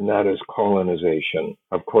 and that is colonization.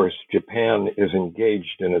 Of course, Japan is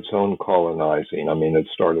engaged in its own colonizing. I mean, it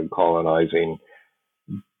started colonizing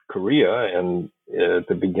Korea and at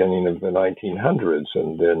the beginning of the 1900s,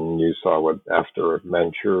 and then you saw what after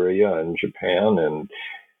Manchuria and Japan and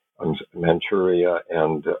Manchuria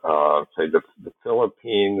and say the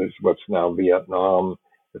Philippines, what's now Vietnam.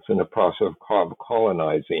 It's in the process of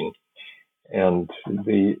colonizing. And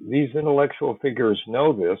these intellectual figures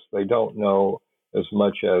know this. They don't know as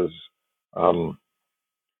much as,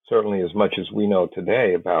 certainly as much as we know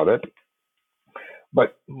today about it.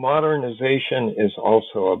 But modernization is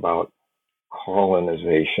also about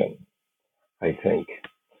colonization, I think.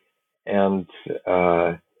 And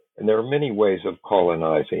there are many ways of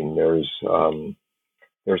colonizing. There's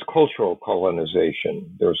cultural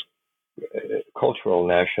colonization. There's cultural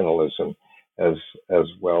nationalism as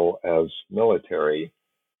well as military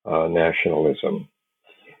nationalism.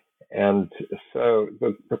 And so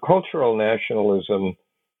the cultural nationalism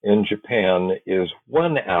in Japan is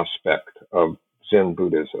one aspect of Zen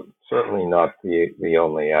Buddhism, certainly not the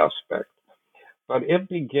only aspect. But it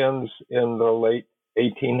begins in the late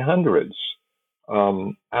 1800s,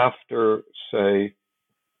 after, say,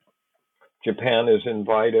 Japan is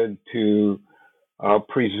invited to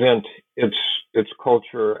present its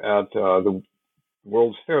culture at the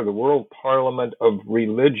World's Fair, the World Parliament of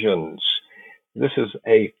Religions. This is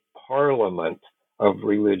a parliament of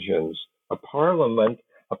religions. A parliament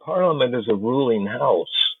is a ruling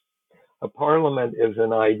house. A parliament is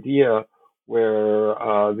an idea where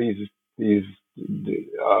these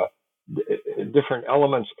different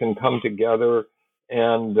elements can come together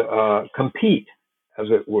and compete,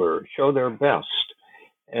 as it were, show their best.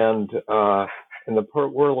 And in the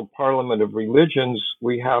World Parliament of Religions,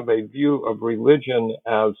 we have a view of religion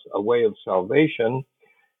as a way of salvation,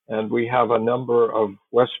 and we have a number of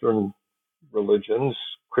Western religions,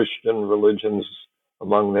 Christian religions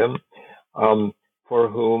among them, for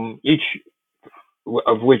whom each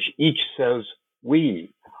says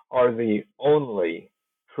we are the only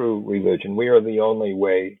true religion. We are the only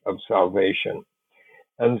way of salvation.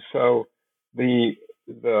 And so the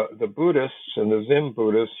Buddhists and the Zen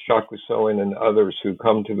Buddhists, Shakusoin and others who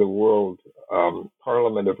come to the World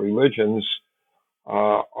Parliament of Religions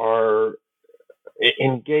are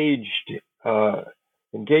engaging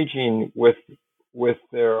with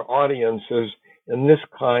their audiences in this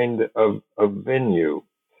kind of venue.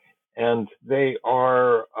 And they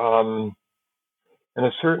are, in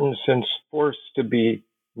a certain sense, forced to be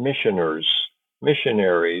missionaries,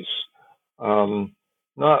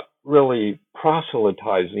 not really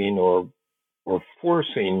proselytizing or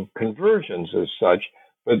forcing conversions as such,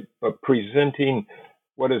 but presenting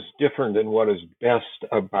what is different and what is best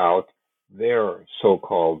about their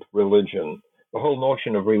so-called religion. The whole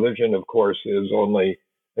notion of religion, of course, is only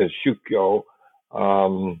as shukyo,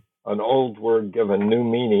 an old word given new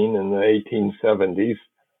meaning in the 1870s.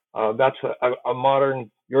 That's a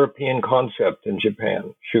modern European concept in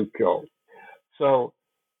Japan, shukyo. So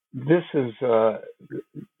this is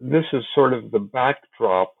sort of the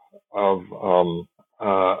backdrop of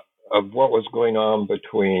what was going on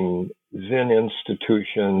between Zen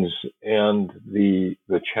institutions and the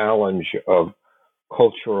challenge of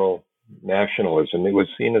cultural nationalism. It was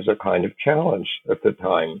seen as a kind of challenge at the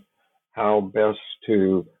time, how best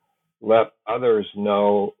to let others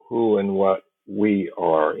know who and what we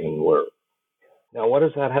are and were. Now, what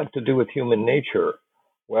does that have to do with human nature?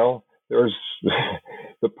 Well, there's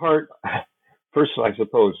the part, first, I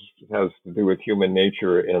suppose, has to do with human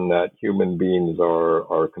nature in that human beings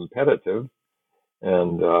are competitive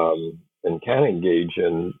and can engage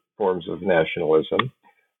in forms of nationalism.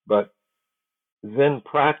 But Zen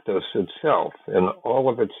practice itself, in all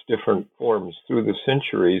of its different forms through the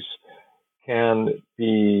centuries, can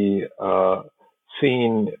be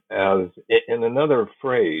seen as, in another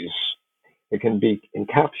phrase, it can be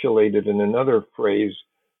encapsulated in another phrase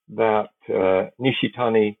that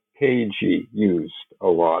Nishitani Keiji used a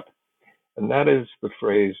lot, and that is the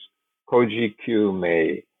phrase Kojikyu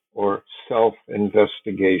Mei, or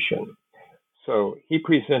self-investigation. So he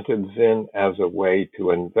presented Zen as a way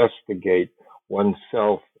to investigate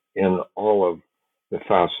oneself in all of the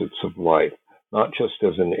facets of life, not just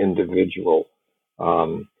as an individual,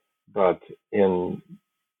 but in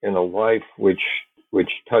a life which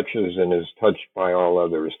touches and is touched by all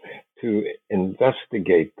others, to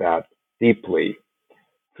investigate that deeply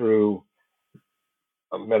through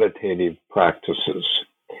meditative practices.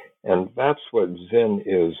 And that's what Zen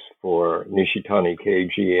is for Nishitani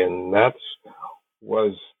Keiji, and that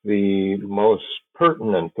was the most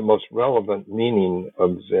pertinent, the most relevant meaning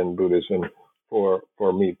of Zen Buddhism for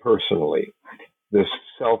me personally, this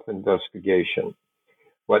self-investigation.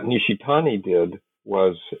 What Nishitani did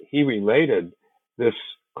was he related this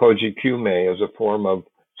Kojikyu Mei as a form of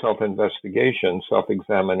self-investigation,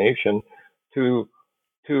 self-examination, to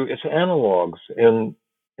its analogs in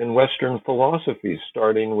Western philosophy,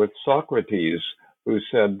 starting with Socrates, who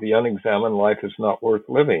said the unexamined life is not worth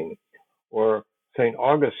living, or St.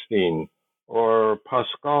 Augustine, or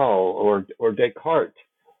Pascal, or Descartes,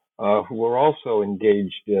 who were also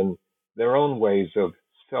engaged in their own ways of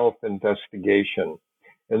self-investigation.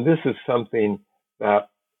 And this is something that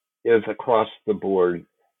is across the board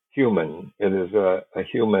human. It is a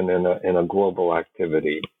human in a global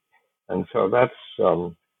activity. And so that's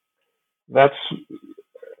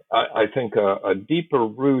I think a deeper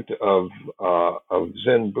root of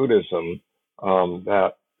Zen Buddhism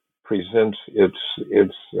that presents its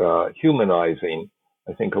humanizing,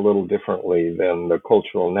 I think, a little differently than the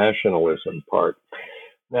cultural nationalism part.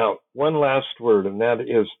 Now, one last word, and that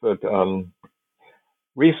is that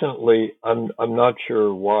recently, I'm not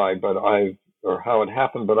sure why, or how it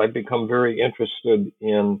happened, but I've become very interested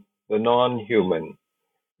in the non-human,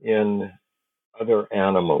 in other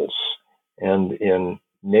animals, and in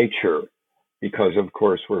nature, because of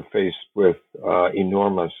course we're faced with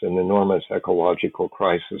enormous ecological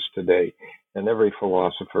crisis today, and every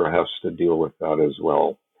philosopher has to deal with that as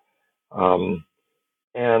well.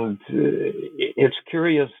 And it's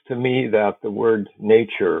curious to me that the word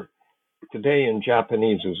nature, today in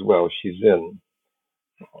Japanese as well, shizen,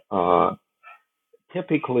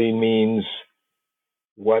 typically means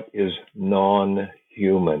what is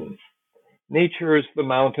non-human. Nature is the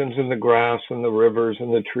mountains and the grass and the rivers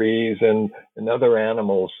and the trees and other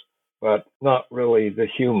animals, but not really the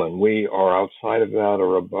human. We are outside of that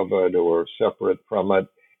or above it or separate from it.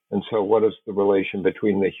 And so what is the relation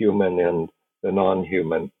between the human and the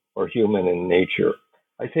non-human, or human and nature?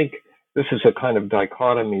 I think this is a kind of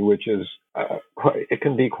dichotomy which is, it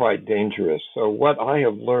can be quite dangerous. So what I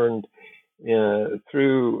have learned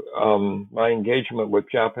through my engagement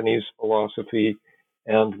with Japanese philosophy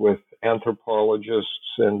and with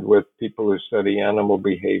anthropologists and with people who study animal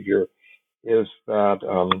behavior is that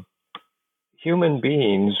human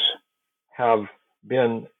beings have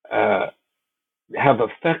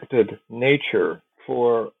affected nature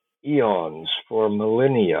for eons, for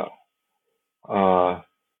millennia.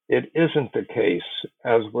 It isn't the case,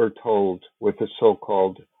 as we're told, with the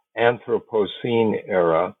so-called Anthropocene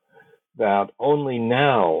era, that only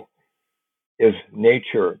now is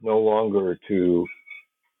nature no longer to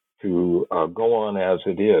go on as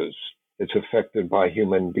it is. It's affected by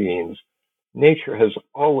human beings. Nature has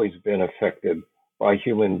always been affected by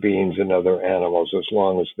human beings and other animals as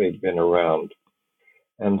long as they've been around.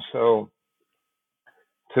 And so,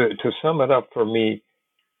 to sum it up for me,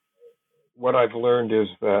 what I've learned is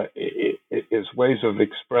that is ways of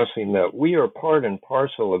expressing that we are part and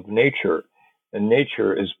parcel of nature, and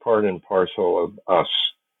nature is part and parcel of us.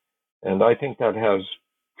 And I think that has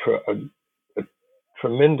a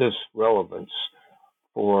tremendous relevance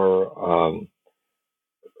for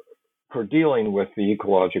dealing with the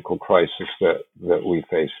ecological crisis that we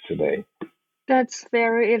face today. That's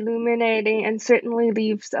very illuminating and certainly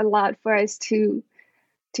leaves a lot for us to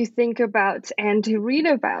think about and to read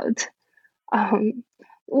about.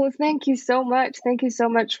 Well, thank you so much. Thank you so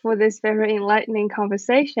much for this very enlightening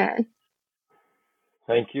conversation.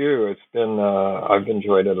 Thank you. It's been, I've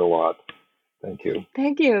enjoyed it a lot. Thank you.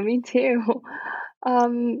 Thank you. Me too.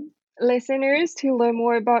 Listeners, to learn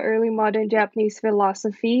more about early modern Japanese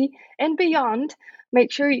philosophy and beyond,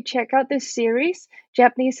 make sure you check out this series,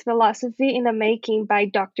 Japanese Philosophy in the Making by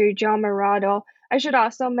Dr. John Murado. I should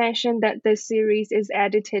also mention that this series is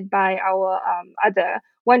edited by our other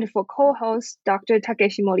wonderful co-host, Dr.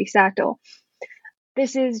 Takeshi Morisato.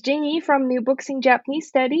 This is Jinyi from New Books in Japanese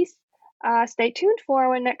Studies. Stay tuned for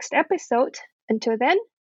our next episode. Until then,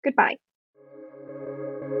 goodbye.